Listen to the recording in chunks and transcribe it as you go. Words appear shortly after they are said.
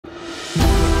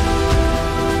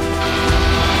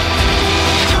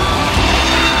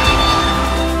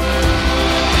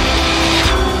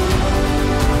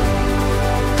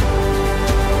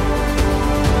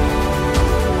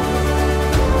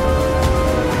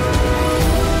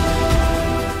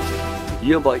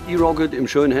Hier bei eROCKIT im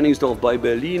schönen Hennigsdorf bei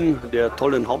Berlin, der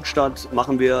tollen Hauptstadt,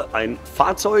 machen wir ein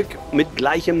Fahrzeug mit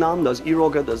gleichem Namen, das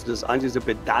eROCKIT. Das ist das einzige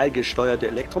pedalgesteuerte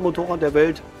Elektromotorrad der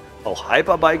Welt, auch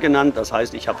Hyperbike genannt. Das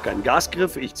heißt, ich habe keinen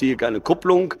Gasgriff, ich ziehe keine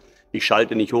Kupplung, ich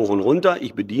schalte nicht hoch und runter,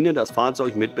 ich bediene das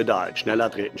Fahrzeug mit Pedal.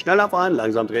 Schneller treten, schneller fahren,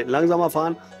 langsam treten, langsamer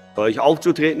fahren. Höre ich auf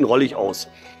zu treten, rolle ich aus.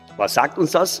 Was sagt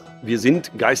uns das? Wir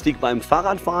sind geistig beim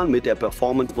Fahrradfahren mit der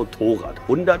Performance Motorrad.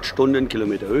 100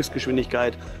 Stundenkilometer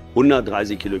Höchstgeschwindigkeit,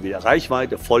 130 Kilometer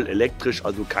Reichweite, voll elektrisch,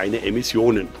 also keine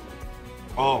Emissionen.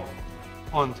 Oh,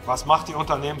 und was macht die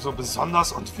Unternehmen so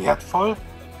besonders und wertvoll?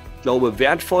 Ich glaube,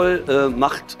 wertvoll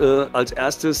macht als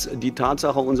erstes die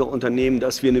Tatsache unserer Unternehmen,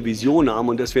 dass wir eine Vision haben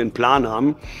und dass wir einen Plan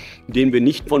haben, den wir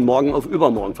nicht von morgen auf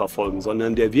übermorgen verfolgen,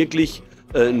 sondern der wirklich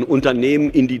ein Unternehmen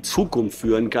in die Zukunft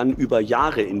führen kann, über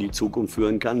Jahre in die Zukunft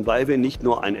führen kann, weil wir nicht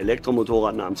nur ein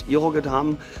Elektromotorrad namens eROCKIT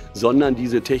haben, sondern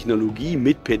diese Technologie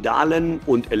mit Pedalen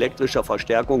und elektrischer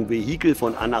Verstärkung Vehikel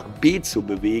von A nach B zu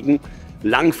bewegen,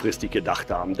 langfristig gedacht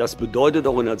haben. Das bedeutet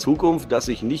auch in der Zukunft, dass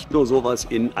ich nicht nur sowas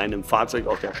in einem Fahrzeug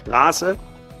auf der Straße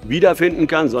wiederfinden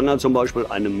kann, sondern zum Beispiel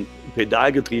einem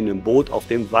pedalgetriebenen Boot auf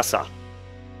dem Wasser.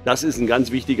 Das ist ein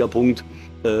ganz wichtiger Punkt.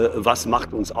 Was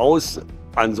macht uns aus?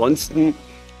 Ansonsten,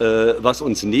 was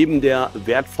uns neben dem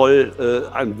wertvoll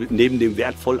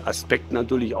Aspekt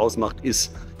natürlich ausmacht,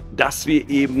 ist, dass wir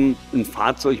eben ein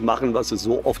Fahrzeug machen, was es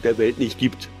so auf der Welt nicht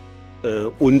gibt.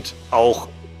 Und auch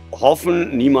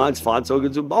hoffen, niemals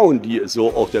Fahrzeuge zu bauen, die es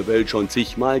so auf der Welt schon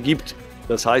zigmal gibt.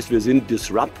 Das heißt, wir sind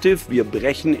disruptive, wir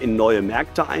brechen in neue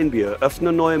Märkte ein, wir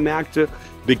eröffnen neue Märkte,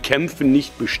 bekämpfen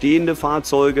nicht bestehende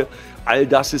Fahrzeuge. All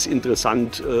das ist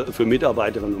interessant für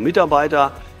Mitarbeiterinnen und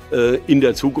Mitarbeiter. In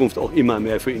der Zukunft auch immer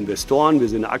mehr für Investoren. Wir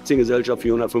sind eine Aktiengesellschaft,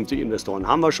 450 Investoren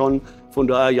haben wir schon. Von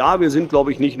daher, ja, wir sind,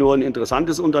 glaube ich, nicht nur ein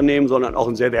interessantes Unternehmen, sondern auch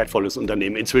ein sehr wertvolles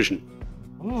Unternehmen inzwischen.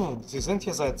 Sie sind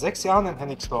hier seit 6 Jahren in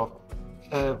Hennigsdorf.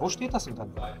 Wo steht das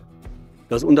Unternehmen?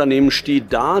 Das Unternehmen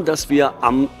steht da, dass wir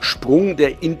am Sprung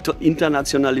der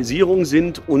Internationalisierung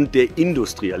sind und der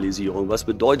Industrialisierung. Was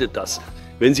bedeutet das?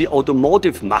 Wenn Sie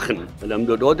Automotive machen, dann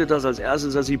bedeutet das als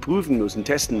erstes, dass Sie prüfen müssen,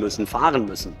 testen müssen, fahren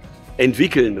müssen,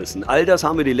 entwickeln müssen. All das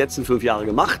haben wir die letzten 5 Jahre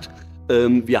gemacht.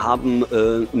 Wir haben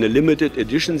eine Limited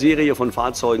Edition Serie von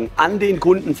Fahrzeugen an den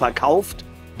Kunden verkauft.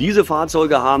 Diese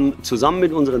Fahrzeuge haben zusammen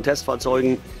mit unseren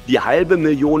Testfahrzeugen die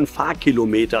 500.000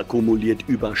 Fahrkilometer kumuliert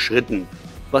überschritten.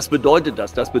 Was bedeutet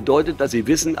das? Das bedeutet, dass Sie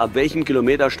wissen, ab welchem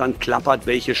Kilometerstand klappert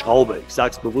welche Schraube. Ich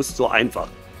sage es bewusst so einfach.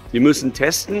 Sie müssen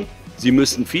testen, Sie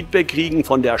müssen Feedback kriegen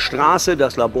von der Straße,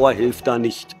 das Labor hilft da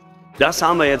nicht. Das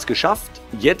haben wir jetzt geschafft.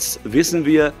 Jetzt wissen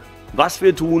wir, was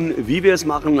wir tun, wie wir es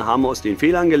machen, haben aus den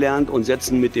Fehlern gelernt und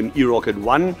setzen mit dem eROCKIT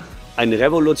One ein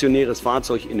revolutionäres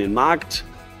Fahrzeug in den Markt,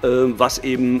 was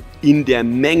eben in der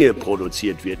Menge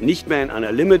produziert wird. Nicht mehr in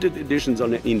einer Limited Edition,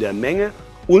 sondern in der Menge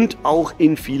und auch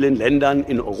in vielen Ländern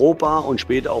in Europa und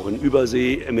später auch in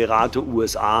Übersee, Emirate,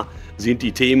 USA sind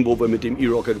die Themen, wo wir mit dem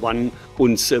eROCKIT One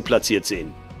uns platziert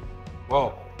sehen.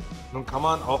 Wow, nun kann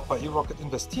man auch bei eROCKIT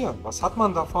investieren. Was hat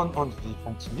man davon und wie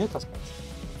funktioniert das Ganze?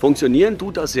 Funktionieren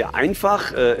tut das sehr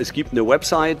einfach. Es gibt eine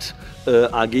Website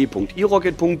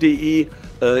ag.erockit.de,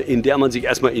 in der man sich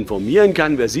erstmal informieren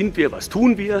kann, wer sind wir, was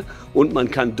tun wir, und man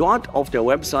kann dort auf der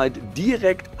Website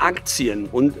direkt Aktien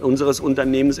unseres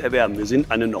Unternehmens erwerben. Wir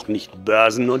sind eine noch nicht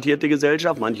börsennotierte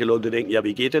Gesellschaft. Manche Leute denken, ja,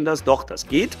 wie geht denn das? Doch, das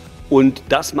geht. Und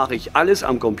das mache ich alles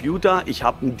am Computer. Ich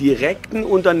habe einen direkten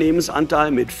Unternehmensanteil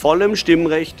mit vollem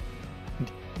Stimmrecht.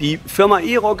 Die Firma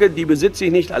eROCKIT, die besitze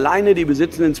ich nicht alleine, die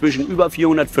besitzen inzwischen über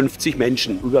 450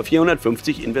 Menschen, über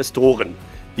 450 Investoren,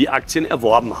 die Aktien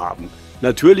erworben haben.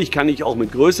 Natürlich kann ich auch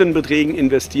mit größeren Beträgen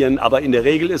investieren, aber in der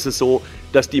Regel ist es so,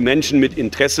 dass die Menschen mit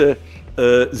Interesse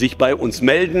sich bei uns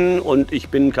melden, und ich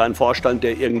bin kein Vorstand,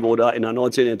 der irgendwo da in der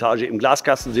 19. Etage im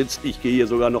Glaskasten sitzt. Ich gehe hier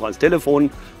sogar noch ans Telefon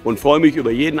und freue mich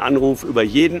über jeden Anruf, über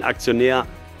jeden Aktionär,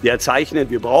 der zeichnet.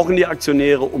 Wir brauchen die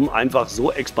Aktionäre, um einfach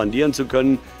so expandieren zu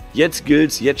können. Jetzt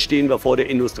gilt's, jetzt stehen wir vor der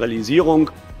Industrialisierung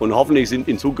und hoffentlich sind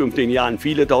in zukünftigen Jahren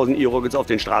viele tausend eROCKITs auf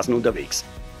den Straßen unterwegs.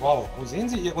 Wow, wo sehen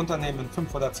Sie Ihr Unternehmen in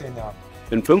 5 oder 10 Jahren?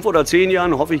 In 5 oder 10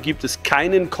 Jahren, hoffe ich, gibt es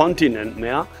keinen Kontinent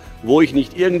mehr, wo ich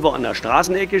nicht irgendwo an der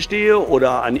Straßenecke stehe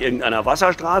oder an irgendeiner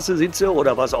Wasserstraße sitze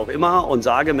oder was auch immer und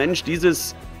sage, Mensch,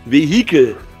 dieses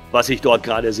Vehikel, was ich dort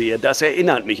gerade sehe, das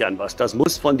erinnert mich an was. Das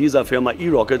muss von dieser Firma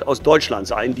eROCKIT aus Deutschland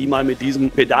sein, die mal mit diesem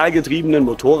pedalgetriebenen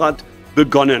Motorrad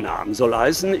begonnen haben. Soll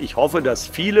heißen, ich hoffe, dass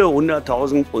viele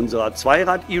 100.000 unserer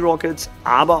Zweirad-eROCKITs,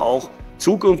 aber auch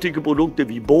zukünftige Produkte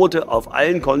wie Boote auf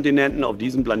allen Kontinenten auf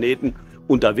diesem Planeten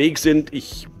unterwegs sind.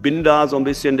 Ich bin da so ein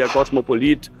bisschen der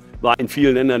Kosmopolit, war in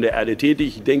vielen Ländern der Erde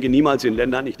tätig. Ich denke niemals in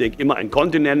Ländern, ich denke immer in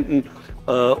Kontinenten.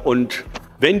 Und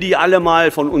Wenn die alle mal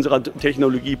von unserer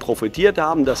Technologie profitiert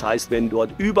haben, das heißt, wenn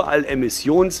dort überall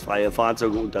emissionsfreie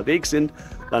Fahrzeuge unterwegs sind,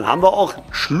 dann haben wir auch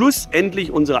schlussendlich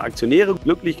unsere Aktionäre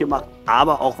glücklich gemacht,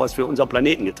 aber auch was für unser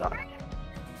Planeten getan.